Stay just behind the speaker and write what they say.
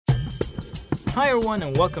Hi everyone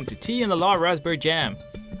and welcome to Tea and the Law Raspberry Jam,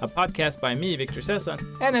 a podcast by me, Victor Sesson,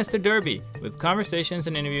 and Esther Derby, with conversations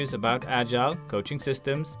and interviews about Agile, coaching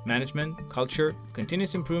systems, management, culture,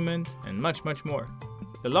 continuous improvement, and much, much more.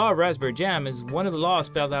 The Law of Raspberry Jam is one of the laws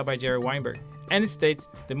spelled out by Jerry Weinberg, and it states,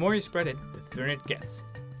 the more you spread it, the thinner it gets.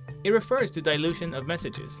 It refers to dilution of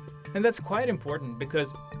messages, and that's quite important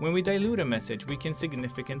because when we dilute a message, we can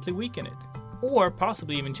significantly weaken it, or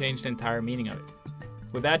possibly even change the entire meaning of it.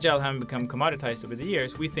 With Agile having become commoditized over the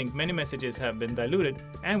years, we think many messages have been diluted,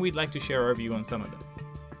 and we'd like to share our view on some of them.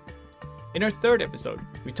 In our third episode,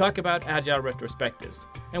 we talk about Agile retrospectives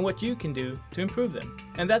and what you can do to improve them.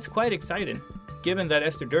 And that's quite exciting, given that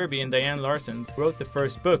Esther Derby and Diane Larson wrote the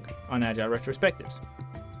first book on Agile retrospectives.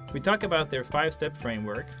 We talk about their 5-step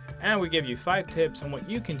framework, and we give you 5 tips on what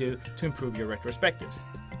you can do to improve your retrospectives.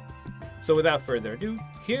 So without further ado,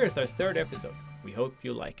 here's our third episode. We hope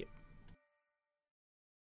you like it.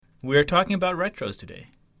 We're talking about retros today.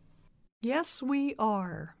 Yes, we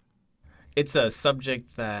are. It's a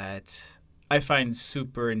subject that I find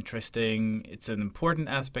super interesting. It's an important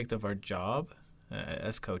aspect of our job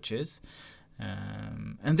as coaches.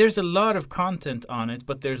 And there's a lot of content on it,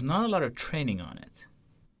 but there's not a lot of training on it.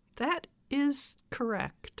 That is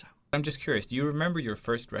correct. I'm just curious, do you remember your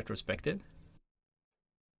first retrospective?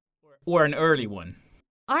 Or an early one?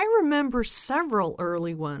 I remember several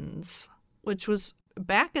early ones, which was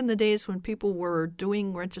back in the days when people were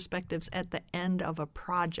doing retrospectives at the end of a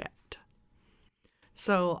project.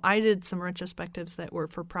 So I did some retrospectives that were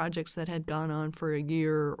for projects that had gone on for a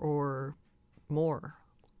year or more.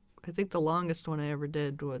 I think the longest one I ever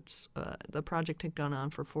did was the project had gone on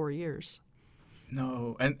for 4 years.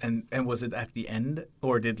 No, and was it at the end,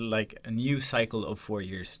 or did like a new cycle of 4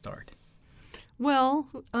 years start? Well,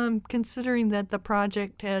 considering that the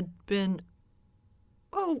project had been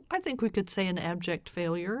I think we could say an abject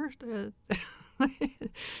failure.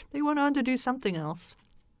 They went on to do something else.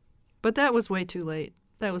 But that was way too late.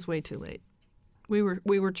 We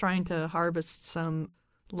were trying to harvest some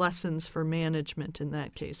lessons for management in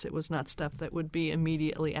that case. It was not stuff that would be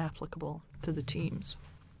immediately applicable to the teams.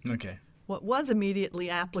 Okay. What was immediately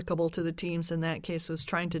applicable to the teams in that case was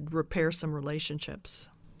trying to repair some relationships.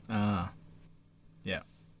 Yeah.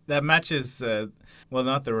 That matches, well,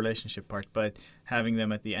 not the relationship part, but having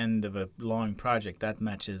them at the end of a long project, that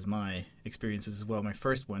matches my experiences as well. My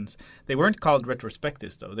first ones, they weren't called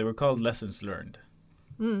retrospectives, though. They were called lessons learned.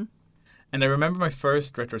 And I remember my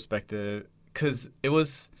first retrospective because it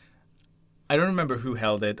was, I don't remember who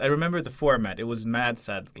held it. I remember the format. It was Mad,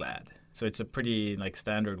 Sad, Glad. So it's a pretty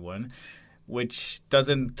standard one, which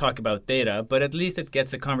doesn't talk about data, but at least it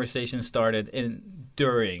gets a conversation started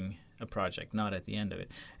during a project, not at the end of it.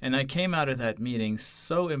 And I came out of that meeting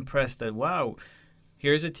so impressed that, wow,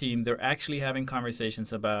 here's a team. They're actually having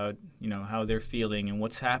conversations about, how they're feeling and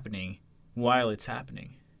what's happening while it's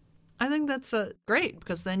happening. I think that's great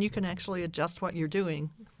because then you can actually adjust what you're doing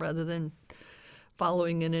rather than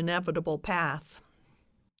following an inevitable path,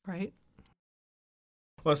 right?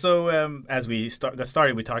 Well, so as we got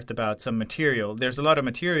started, we talked about some material. There's a lot of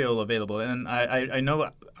material available, and I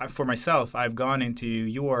know for myself, I've gone into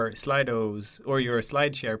your Slidos or your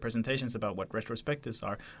SlideShare presentations about what retrospectives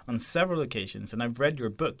are on several occasions, and I've read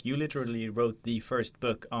your book. You literally wrote the first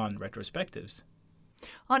book on retrospectives.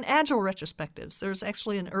 On Agile retrospectives, there's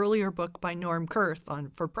actually an earlier book by Norm Kurth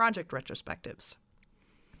for project retrospectives.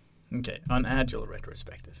 Okay, on Agile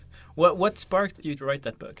retrospectives. What sparked you to write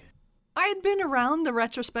that book? I had been around the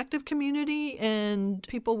retrospective community and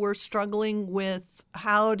people were struggling with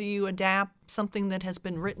how do you adapt something that has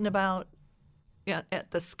been written about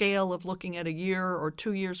at the scale of looking at a year or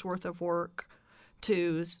 2 years worth of work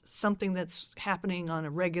to something that's happening on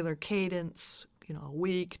a regular cadence, a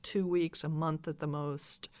week, 2 weeks, a month at the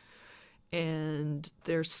most. And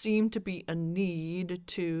there seemed to be a need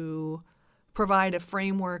to provide a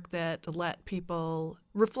framework that let people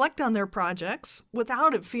reflect on their projects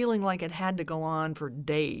without it feeling like it had to go on for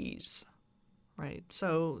days, right?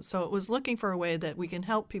 So it was looking for a way that we can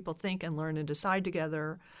help people think and learn and decide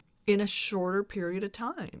together in a shorter period of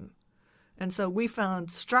time. And so we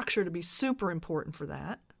found structure to be super important for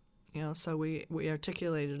that. So we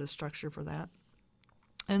articulated a structure for that.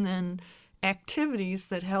 And then activities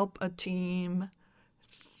that help a team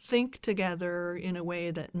think together in a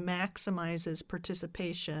way that maximizes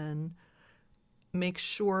participation, makes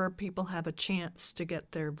sure people have a chance to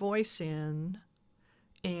get their voice in,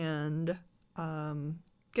 and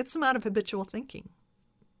gets them out of habitual thinking.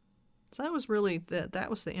 So that was really that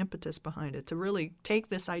was the impetus behind it, to really take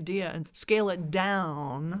this idea and scale it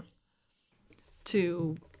down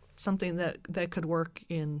to something that could work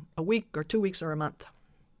in a week or 2 weeks or a month.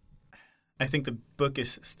 I think the book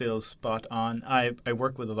is still spot on. I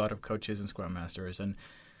work with a lot of coaches and Scrum Masters, and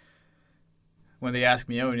when they ask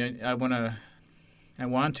me, I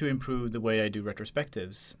want to improve the way I do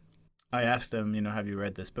retrospectives, I ask them, have you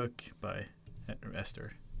read this book by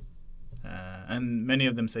Esther? And many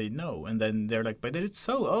of them say no. And then they're like, but it's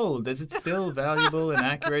so old. Is it still valuable and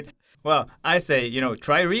accurate? Well, I say,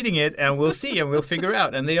 try reading it and we'll see and we'll figure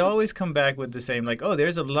out. And they always come back with the same, like, oh,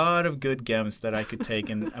 there's a lot of good gems that I could take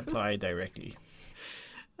and apply directly.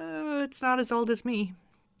 It's not as old as me.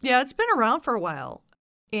 Yeah, it's been around for a while.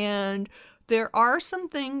 And there are some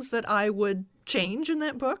things that I would change in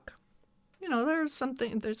that book.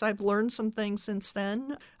 I've learned some things since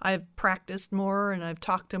then. I've practiced more and I've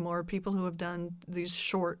talked to more people who have done these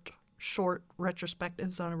short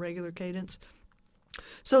retrospectives on a regular cadence.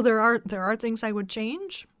 So there are things I would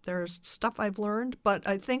change. There's stuff I've learned, but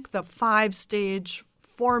I think the 5-stage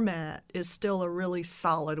format is still a really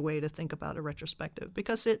solid way to think about a retrospective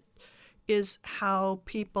because it is how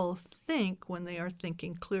people think when they are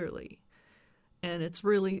thinking clearly. And it's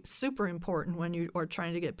really super important when you are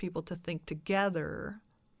trying to get people to think together,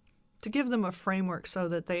 to give them a framework so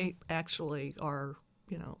that they actually are,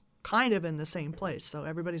 kind of in the same place. So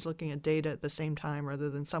everybody's looking at data at the same time rather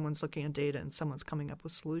than someone's looking at data and someone's coming up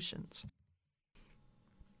with solutions.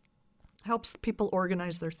 Helps people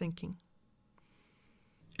organize their thinking.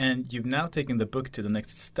 And you've now taken the book to the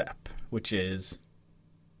next step, which is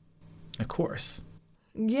a course.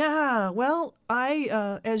 Yeah, well,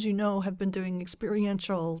 I, as you know, have been doing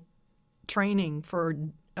experiential training for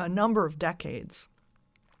a number of decades.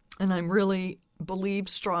 And I really believe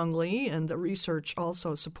strongly, and the research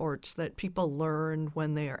also supports, that people learn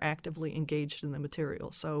when they are actively engaged in the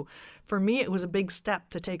material. So for me, it was a big step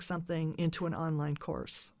to take something into an online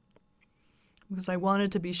course because I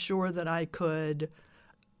wanted to be sure that I could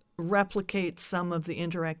replicate some of the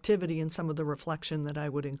interactivity and some of the reflection that I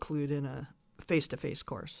would include in a face-to-face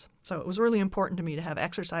course. So it was really important to me to have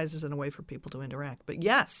exercises and a way for people to interact. But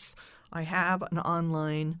yes, I have an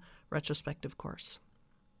online retrospective course.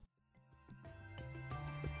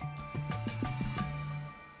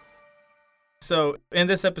 So in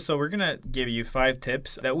this episode, we're going to give you 5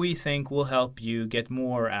 tips that we think will help you get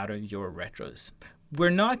more out of your retros.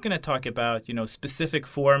 We're not going to talk about, specific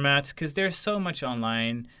formats because there's so much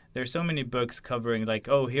online. There's so many books covering like,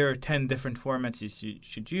 oh, here are 10 different formats you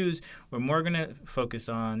should use. We're more going to focus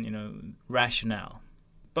on, rationale.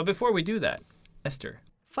 But before we do that, Esther.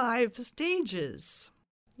 5 stages.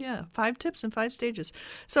 Yeah, 5 tips and 5 stages.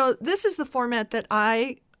 So this is the format that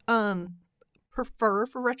I prefer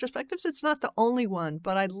for retrospectives. It's not the only one,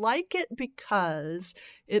 but I like it because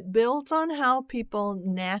it builds on how people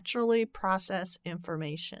naturally process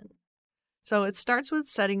information. So it starts with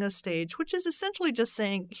setting a stage, which is essentially just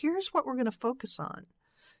saying, here's what we're going to focus on.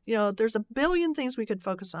 There's a billion things we could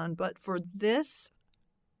focus on, but for this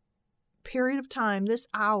period of time, this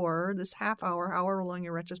hour, this half hour, however long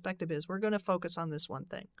your retrospective is, we're going to focus on this one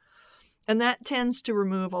thing. And that tends to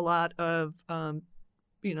remove a lot of,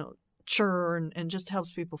 churn and just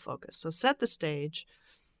helps people focus. So set the stage,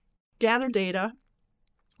 gather data,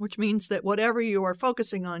 which means that whatever you are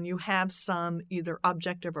focusing on, you have some either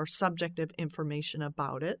objective or subjective information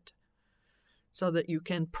about it so that you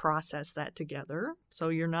can process that together. So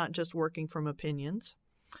you're not just working from opinions.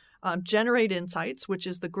 Generate insights, which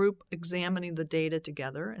is the group examining the data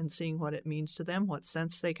together and seeing what it means to them, what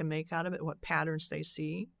sense they can make out of it, what patterns they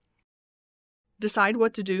see. Decide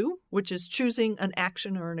what to do, which is choosing an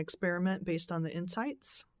action or an experiment based on the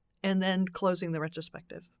insights. And then closing the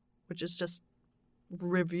retrospective, which is just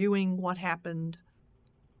reviewing what happened,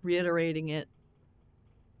 reiterating it,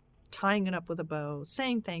 tying it up with a bow,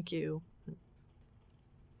 saying thank you,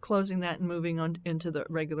 closing that and moving on into the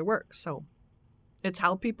regular work. So it's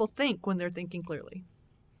how people think when they're thinking clearly.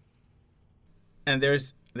 And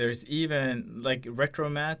there's even like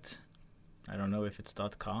Retromat. I don't know if it's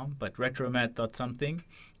 .com, but retromat.something.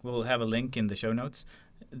 We'll have a link in the show notes.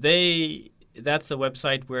 That's a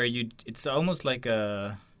website where it's almost like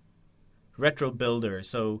a retro builder.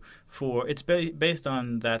 So it's based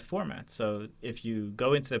on that format. So if you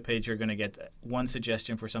go into the page, you're going to get one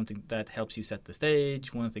suggestion for something that helps you set the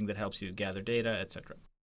stage, one thing that helps you gather data, etc.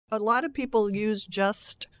 A lot of people use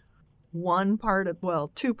just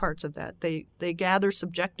two parts of that. They gather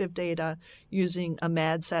subjective data using a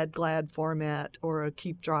mad, sad, glad format or a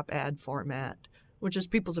keep, drop, add format, which is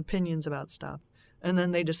people's opinions about stuff. And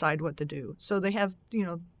then they decide what to do. So they have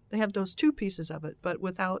those 2 pieces of it, but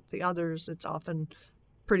without the others, it's often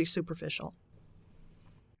pretty superficial.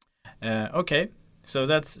 Okay, so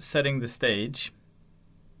that's setting the stage.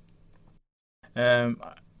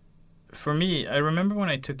 For me, I remember when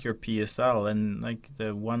I took your PSL and like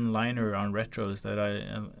the one-liner on retros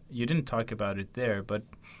that you didn't talk about it there, but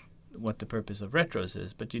what the purpose of retros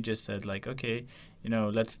is, but you just said like, okay,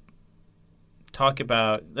 let's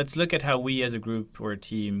look at how we as a group or a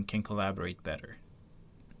team can collaborate better.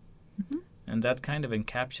 Mm-hmm. And that kind of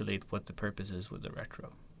encapsulates what the purpose is with the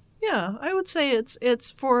retro. Yeah, I would say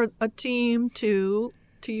it's for a team to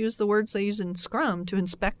use the words they use in Scrum, to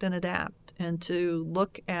inspect and adapt, and to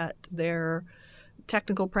look at their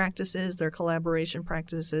technical practices, their collaboration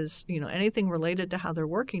practices, anything related to how they're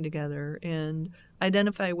working together, and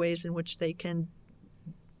identify ways in which they can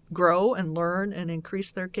grow and learn and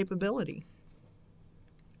increase their capability.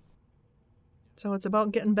 So it's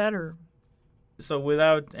about getting better. So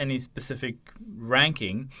without any specific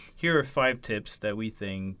ranking, here are 5 tips that we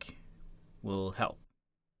think will help.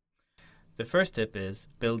 The first tip is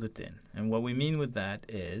build it in. And what we mean with that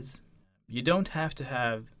is you don't have to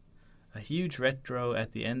have a huge retro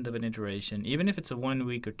at the end of an iteration. Even if it's a 1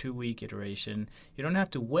 week or 2 week iteration, you don't have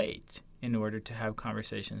to wait in order to have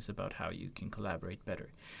conversations about how you can collaborate better.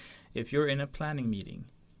 If you're in a planning meeting,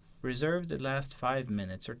 reserve the last 5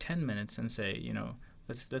 minutes or 10 minutes and say,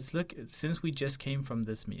 let's look, since we just came from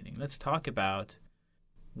this meeting, let's talk about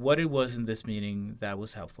what it was in this meeting that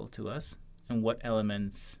was helpful to us and what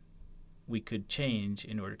elements we could change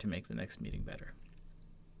in order to make the next meeting better.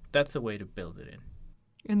 That's a way to build it in.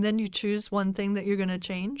 And then you choose one thing that you're going to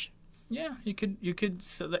change? Yeah, you could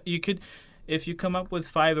if you come up with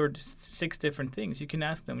 5 or 6 different things, you can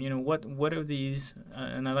ask them, what are these,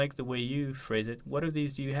 and I like the way you phrase it, what of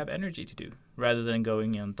these do you have energy to do? Rather than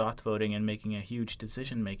going on dot voting and making a huge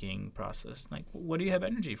decision-making process. Like, what do you have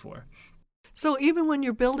energy for? So even when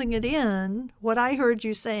you're building it in, what I heard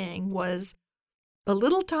you saying was a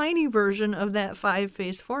little tiny version of that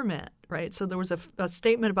 5-phase format, right? So there was a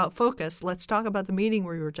statement about focus. Let's talk about the meeting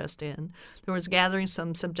we were just in. There was gathering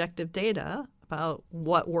some subjective data about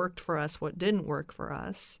what worked for us, what didn't work for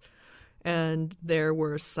us. And there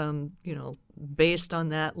were some, based on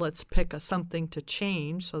that, let's pick something to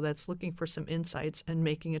change. So that's looking for some insights and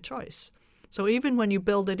making a choice. So even when you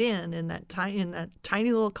build it in that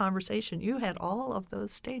tiny little conversation, you had all of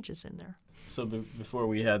those stages in there. So before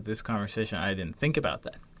we had this conversation, I didn't think about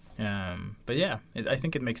that. But yeah, I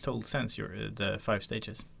think it makes total sense, the 5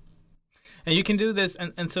 stages. And you can do this,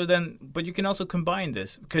 and so then, but you can also combine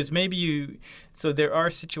this, because so there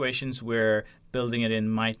are situations where building it in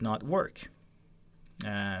might not work.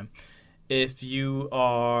 If you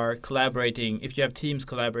are collaborating, if you have teams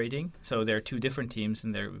collaborating, so there are 2 different teams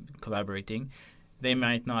and they're collaborating, they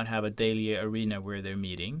might not have a daily arena where they're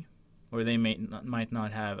meeting, or they might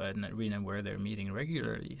not have an arena where they're meeting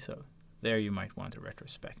regularly. So there you might want a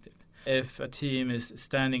retrospective. If a team is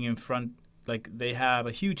standing in front, like they have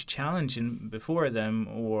a huge challenge before them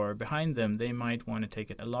or behind them, they might want to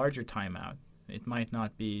take a larger time out. It might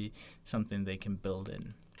not be something they can build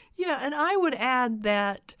in. Yeah, and I would add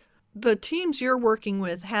that the teams you're working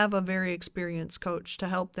with have a very experienced coach to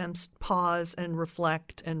help them pause and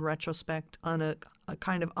reflect and retrospect on a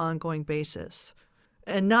kind of ongoing basis.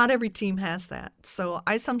 And not every team has that. So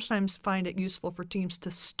I sometimes find it useful for teams to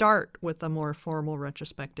start with a more formal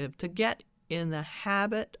retrospective, to get in the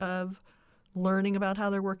habit of learning about how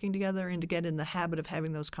they're working together and to get in the habit of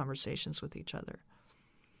having those conversations with each other.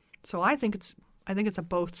 So I think it's a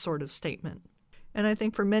both sort of statement. And I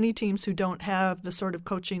think for many teams who don't have the sort of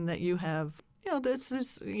coaching that you have, this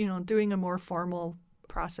is, doing a more formal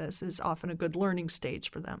process is often a good learning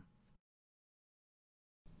stage for them.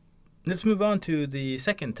 Let's move on to the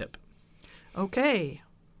second tip. Okay.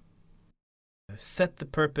 Set the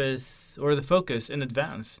purpose or the focus in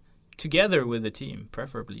advance, together with the team,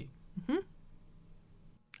 preferably. Mm-hmm.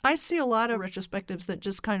 I see a lot of retrospectives that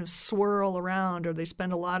just kind of swirl around, or they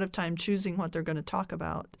spend a lot of time choosing what they're going to talk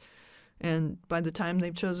about. And by the time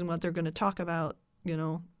they've chosen what they're going to talk about,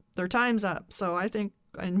 their time's up. So I think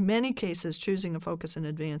in many cases, choosing a focus in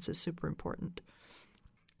advance is super important.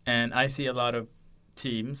 And I see a lot of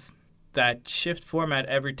teams that shift format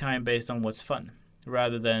every time based on what's fun,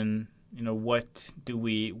 rather than,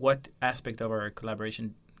 what aspect of our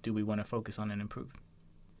collaboration do we want to focus on and improve.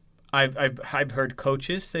 I've heard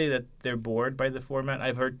coaches say that they're bored by the format.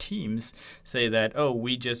 I've heard teams say that,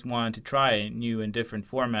 we just want to try new and different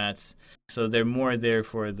formats. So they're more there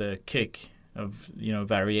for the kick of,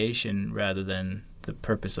 variation rather than the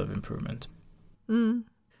purpose of improvement.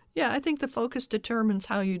 Yeah, I think the focus determines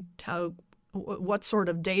what sort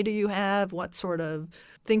of data you have, what sort of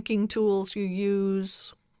thinking tools you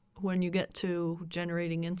use when you get to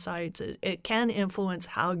generating insights. It can influence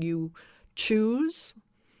how you choose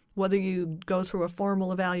whether you go through a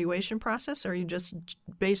formal evaluation process or you just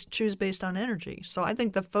choose based on energy. So I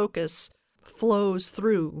think the focus flows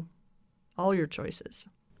through all your choices.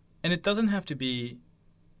 And it doesn't have to be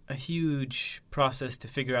a huge process to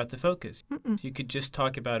figure out the focus. Mm-mm. You could just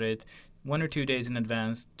talk about it 1 or 2 days in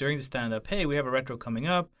advance during the stand-up. Hey, we have a retro coming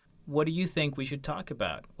up. What do you think we should talk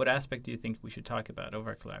about? What aspect do you think we should talk about of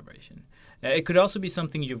our collaboration? It could also be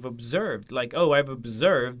something you've observed, like, oh, I've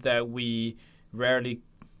observed that we rarely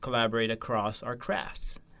collaborate across our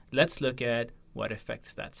crafts. Let's look at what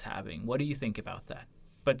effects that's having. What do you think about that?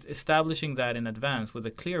 But establishing that in advance with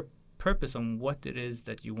a clear purpose on what it is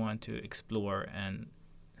that you want to explore and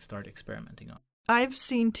start experimenting on. I've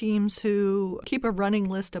seen teams who keep a running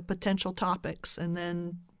list of potential topics, and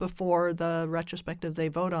then before the retrospective, they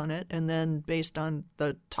vote on it, and then based on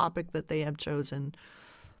the topic that they have chosen,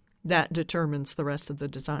 that determines the rest of the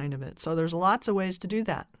design of it. So there's lots of ways to do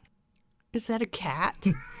that. Is that a cat?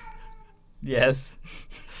 Yes.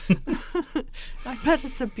 I bet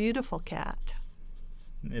it's a beautiful cat.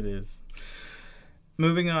 It is.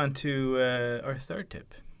 Moving on to our third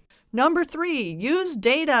tip. Number 3, use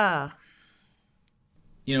data.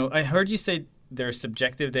 You know, I heard you say there's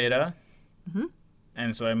subjective data,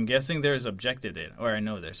 and so I'm guessing there's objective data, or I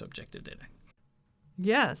know there's objective data.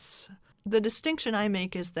 Yes. The distinction I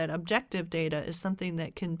make is that objective data is something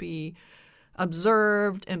that can be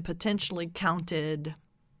observed and potentially counted,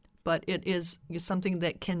 but it is something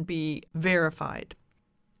that can be verified.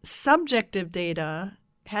 Subjective data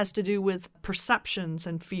has to do with perceptions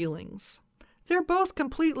and feelings. They're both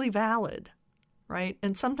completely valid, right?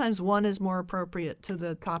 And sometimes one is more appropriate to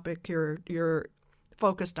the topic you're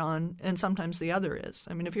focused on, and sometimes the other is.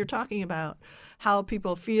 I mean, if you're talking about how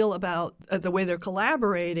people feel about the way they're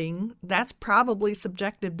collaborating, that's probably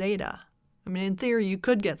subjective data. I mean, in theory, you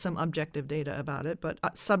could get some objective data about it, but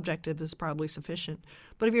subjective is probably sufficient.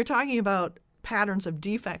 But if you're talking about patterns of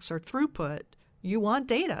defects or throughput, you want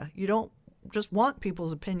data. You don't just want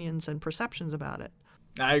people's opinions and perceptions about it.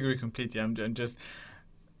 I agree completely. I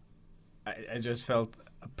just felt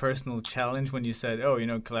a personal challenge when you said, oh, you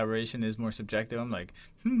know, collaboration is more subjective. I'm like,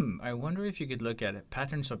 I wonder if you could look at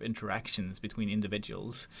patterns of interactions between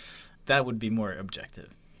individuals. That would be more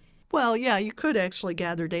objective. Well, yeah, you could actually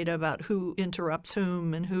gather data about who interrupts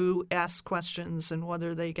whom and who asks questions and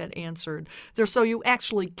whether they get answered. So you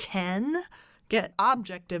actually can get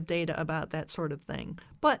objective data about that sort of thing.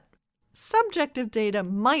 But subjective data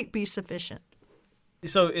might be sufficient.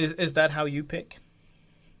 So is that how you pick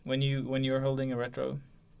when you're holding a retro?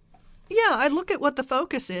 Yeah, I look at what the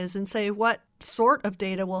focus is and say what sort of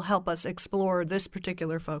data will help us explore this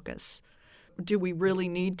particular focus. Do we really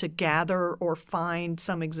need to gather or find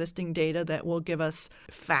some existing data that will give us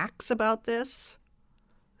facts about this?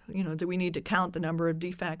 You know, do we need to count the number of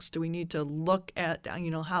defects? Do we need to look at,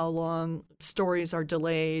 how long stories are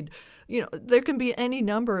delayed? There can be any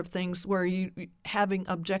number of things where having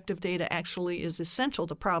objective data actually is essential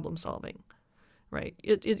to problem solving, right?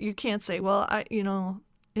 You can't say, well,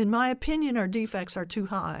 in my opinion, our defects are too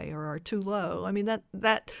high or are too low. I mean,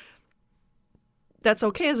 that's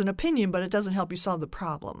okay as an opinion, but it doesn't help you solve the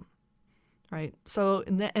problem, right? So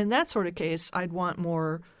in that sort of case, I'd want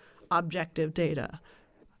more objective data.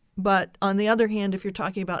 But on the other hand, if you're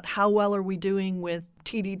talking about how well are we doing with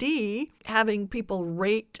TDD, having people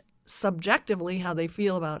rate subjectively how they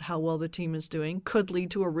feel about how well the team is doing could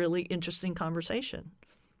lead to a really interesting conversation.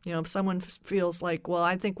 If someone feels like, well,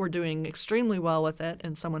 I think we're doing extremely well with it,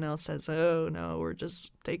 and someone else says, oh, no, we're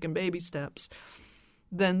just taking baby steps,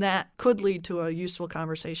 then that could lead to a useful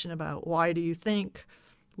conversation about why do you think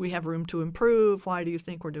we have room to improve? Why do you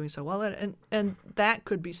think we're doing so well? And that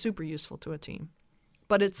could be super useful to a team.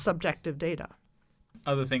 But it's subjective data.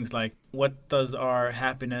 Other things like, what does our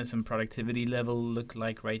happiness and productivity level look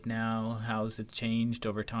like right now? How has it changed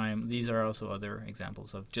over time? These are also other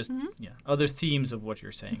examples of just other themes of what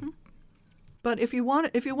you're saying. Mm-hmm. But if you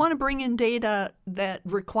want to bring in data that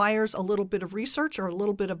requires a little bit of research or a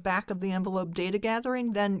little bit of back of the envelope data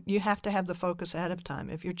gathering, then you have to have the focus ahead of time.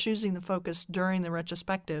 If you're choosing the focus during the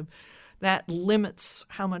retrospective, that limits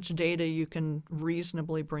how much data you can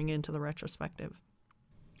reasonably bring into the retrospective.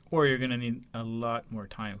 Or you're going to need a lot more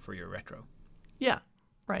time for your retro. Yeah,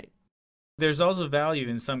 right. There's also value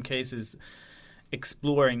in some cases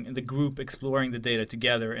exploring the data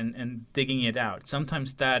together and digging it out.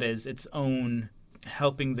 Sometimes that is its own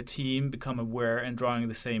helping the team become aware and drawing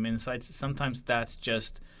the same insights. Sometimes that's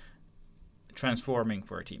just transforming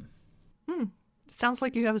for a team. It sounds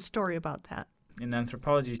like you have a story about that. In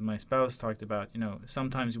anthropology, my spouse talked about,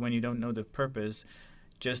 sometimes when you don't know the purpose,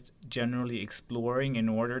 just generally exploring in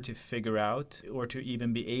order to figure out or to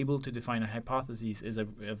even be able to define a hypothesis is a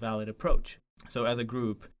valid approach. So as a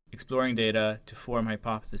group, exploring data to form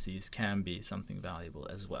hypotheses can be something valuable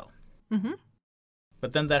as well. Mm-hmm.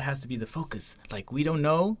 But then that has to be the focus. Like, we don't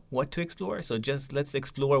know what to explore, so just let's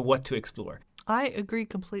explore what to explore. I agree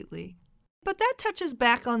completely. But that touches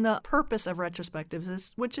back on the purpose of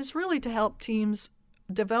retrospectives, which is really to help teams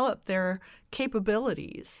develop their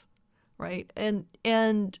capabilities, right?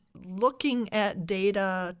 And looking at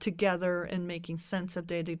data together and making sense of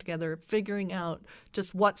data together, figuring out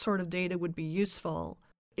just what sort of data would be useful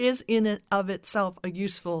is in and of itself a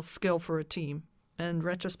useful skill for a team. And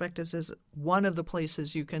retrospectives is one of the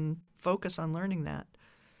places you can focus on learning that.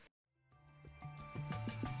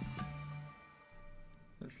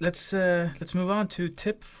 Let's move on to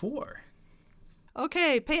tip 4.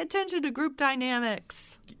 Okay, pay attention to group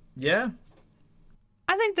dynamics. Yeah.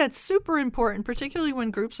 I think that's super important, particularly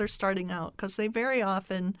when groups are starting out, because they very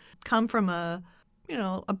often come from a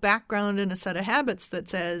background and a set of habits that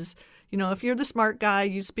says, if you're the smart guy,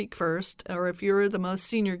 you speak first, or if you're the most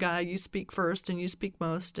senior guy, you speak first and you speak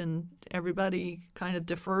most, and everybody kind of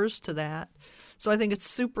defers to that. So I think it's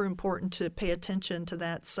super important to pay attention to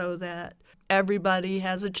that so that everybody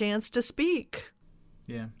has a chance to speak.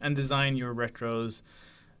 Yeah, and design your retros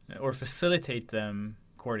or facilitate them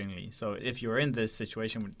accordingly. So if you're in this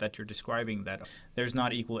situation that you're describing, that there's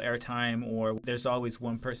not equal airtime or there's always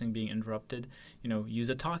one person being interrupted, use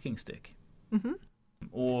a talking stick. Mm-hmm.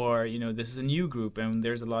 Or, this is a new group and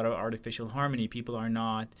there's a lot of artificial harmony. People are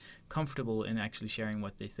not comfortable in actually sharing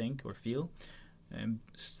what they think or feel.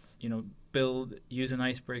 Use an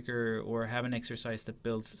icebreaker or have an exercise that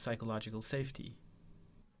builds psychological safety.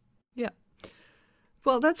 Yeah.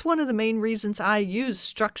 Well, that's one of the main reasons I use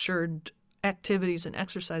structured activities and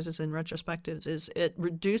exercises in retrospectives is it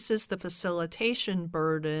reduces the facilitation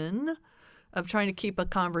burden of trying to keep a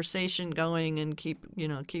conversation going and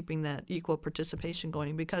keeping that equal participation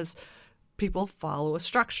going, because people follow a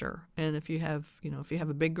structure. And if you have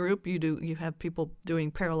a big group, you have people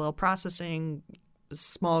doing parallel processing,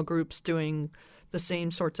 small groups doing the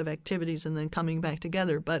same sorts of activities and then coming back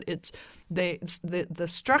together. But the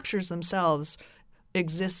structures themselves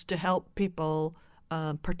exist to help people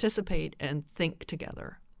participate and think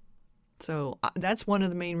together. So that's one of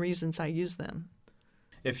the main reasons I use them.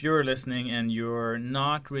 If you're listening and you're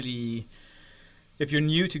if you're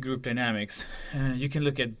new to group dynamics, you can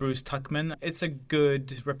look at Bruce Tuckman. It's a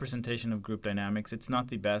good representation of group dynamics. It's not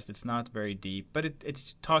the best. It's not very deep, but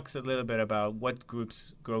it talks a little bit about what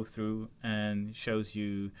groups go through and shows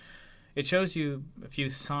you a few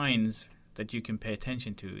signs that you can pay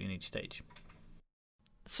attention to in each stage.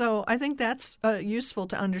 So I think that's useful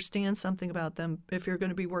to understand something about them if you're going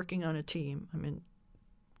to be working on a team. I mean,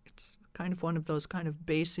 it's kind of one of those kind of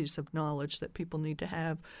bases of knowledge that people need to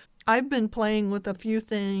have. I've been playing with a few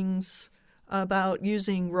things about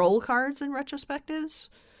using role cards in retrospectives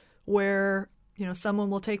where, someone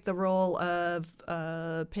will take the role of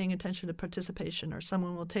paying attention to participation, or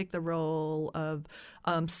someone will take the role of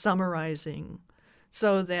summarizing,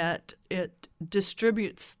 so that it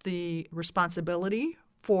distributes the responsibility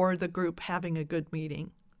for the group having a good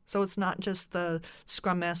meeting. So it's not just the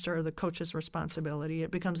scrum master or the coach's responsibility.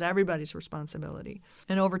 It becomes everybody's responsibility.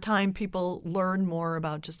 And over time, people learn more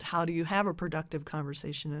about just how do you have a productive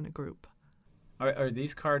conversation in a group. Are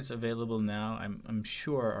these cards available now? I'm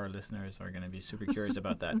sure our listeners are going to be super curious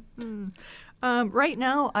about that. Right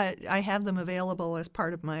now, I have them available as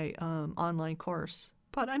part of my online course,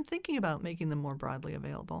 but I'm thinking about making them more broadly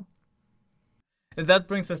available. And that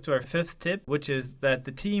brings us to our 5th tip, which is that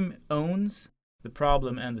the team owns the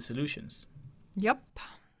problem and the solutions. Yep.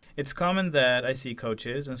 It's common that I see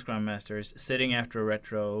coaches and scrum masters sitting after a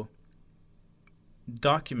retro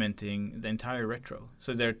documenting the entire retro.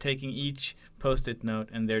 So they're taking each post-it note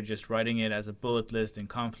and they're just writing it as a bullet list in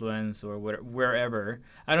Confluence or wherever.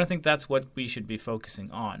 I don't think that's what we should be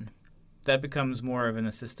focusing on. That becomes more of an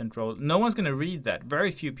assistant role. No one's going to read that.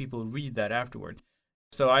 Very few people read that afterward.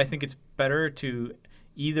 So I think it's better to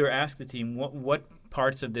either ask the team what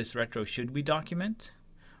parts of this retro should we document,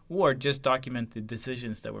 or just document the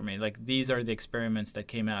decisions that were made. Like, these are the experiments that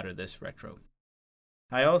came out of this retro.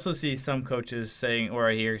 I also see some coaches saying, or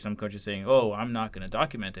I hear some coaches saying, oh, I'm not going to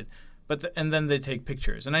document it. And then they take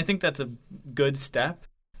pictures. And I think that's a good step,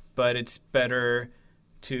 but it's better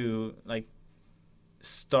to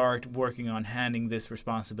start working on handing this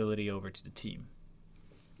responsibility over to the team.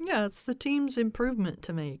 Yeah, it's the team's improvement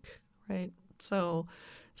to make, right? So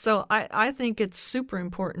I think it's super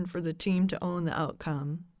important for the team to own the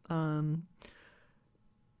outcome. And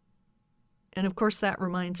of course, that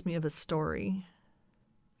reminds me of a story.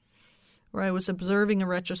 where I was observing a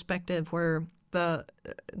retrospective where the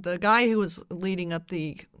guy who was leading up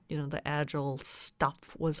the Agile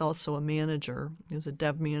stuff was also a manager. He was a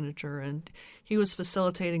dev manager, and he was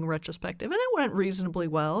facilitating a retrospective, and it went reasonably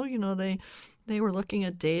well. They were looking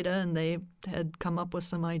at data, and they had come up with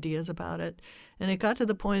some ideas about it. And it got to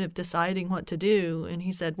the point of deciding what to do, and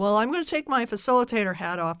he said, well, I'm going to take my facilitator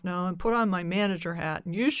hat off now and put on my manager hat,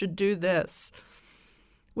 and you should do this,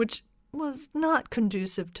 which was not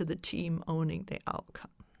conducive to the team owning the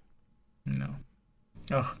outcome. No.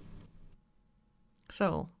 Ugh.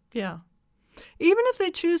 So, yeah. Even if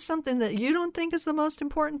they choose something that you don't think is the most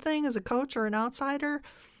important thing as a coach or an outsider,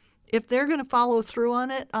 if they're going to follow through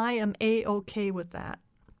on it, I am A-okay with that.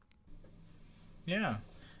 Yeah.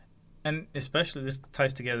 And especially this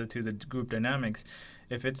ties together to the group dynamics.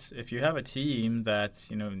 If you have a team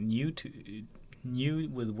that's, new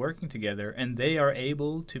with working together and they are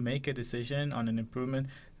able to make a decision on an improvement,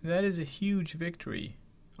 that is a huge victory.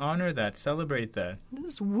 Honor that, celebrate that.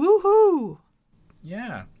 This is woohoo!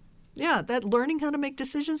 Yeah. Yeah, that learning how to make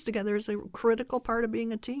decisions together is a critical part of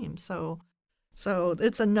being a team. So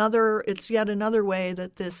it's yet another way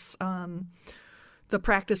that this the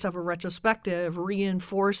practice of a retrospective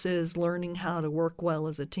reinforces learning how to work well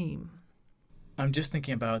as a team. I'm just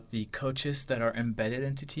thinking about the coaches that are embedded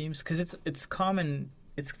into teams, because it's common.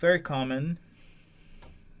 It's very common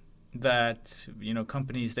that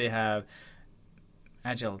companies, they have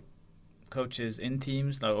Agile coaches in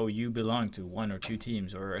teams. Like, you belong to one or two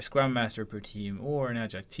teams, or a Scrum Master per team, or an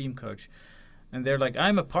Agile team coach, and they're like,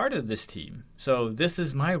 I'm a part of this team, so this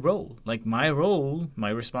is my role. Like, my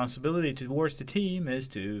responsibility towards the team is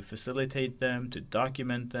to facilitate them, to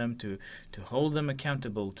document them, to hold them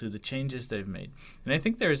accountable to the changes they've made. And I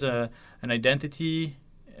think there's an identity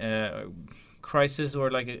crisis, or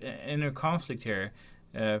like an inner conflict here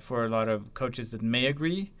for a lot of coaches that may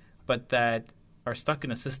agree, but that are stuck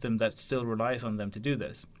in a system that still relies on them to do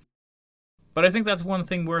this. But I think that's one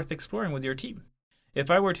thing worth exploring with your team. If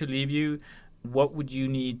I were to leave you, what would you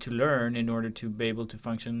need to learn in order to be able to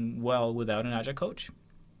function well without an Agile coach?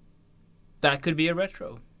 That could be a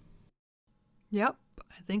retro. Yep,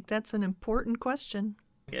 I think that's an important question.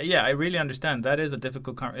 Yeah, I really understand. That is a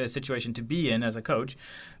difficult situation to be in as a coach,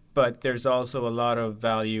 but there's also a lot of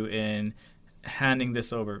value in handing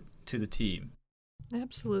this over to the team.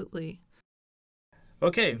 Absolutely.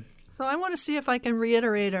 Okay. So I want to see if I can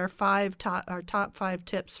reiterate our top 5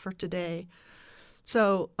 tips for today.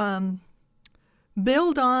 So,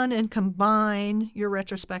 build on and combine your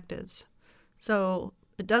retrospectives. So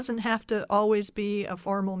it doesn't have to always be a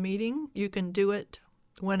formal meeting. You can do it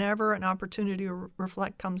whenever an opportunity to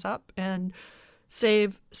reflect comes up, and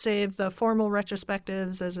save the formal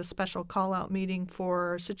retrospectives as a special call-out meeting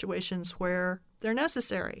for situations where they're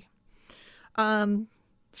necessary.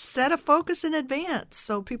 Set a focus in advance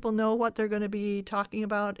so people know what they're going to be talking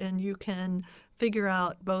about, and you can figure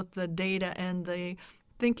out both the data and the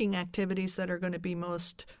thinking activities that are going to be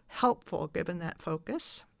most helpful given that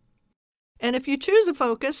focus. And if you choose a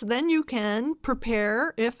focus, then you can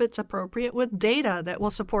prepare, if it's appropriate, with data that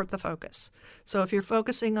will support the focus. So if you're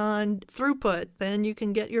focusing on throughput, then you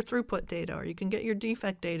can get your throughput data, or you can get your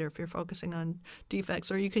defect data if you're focusing on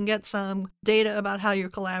defects, or you can get some data about how you're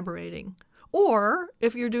collaborating. Or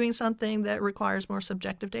if you're doing something that requires more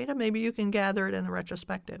subjective data, maybe you can gather it in the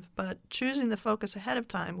retrospective. But choosing the focus ahead of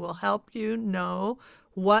time will help you know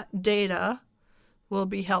what data will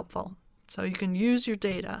be helpful. So you can use your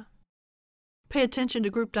data. Pay attention to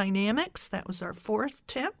group dynamics. That was our 4th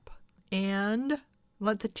tip. And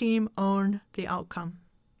let the team own the outcome.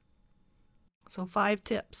 So 5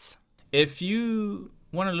 tips. If you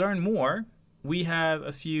want to learn more, we have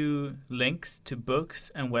a few links to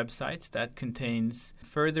books and websites that contains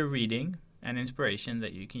further reading and inspiration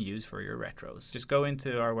that you can use for your retros. Just go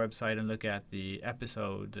into our website and look at the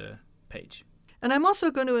episode page. And I'm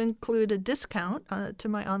also going to include a discount to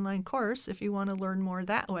my online course if you want to learn more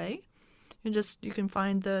that way. You can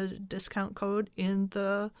find the discount code in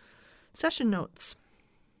the session notes.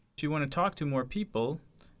 If you want to talk to more people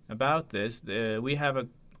about this, we have a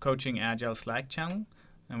Coaching Agile Slack channel,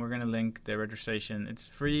 and we're going to link the registration. It's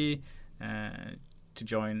free to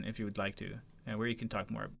join if you would like to, where you can talk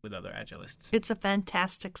more with other Agilists. It's a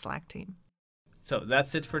fantastic Slack team. So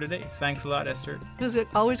that's it for today. Thanks a lot, Esther. It was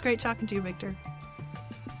always great talking to you, Victor.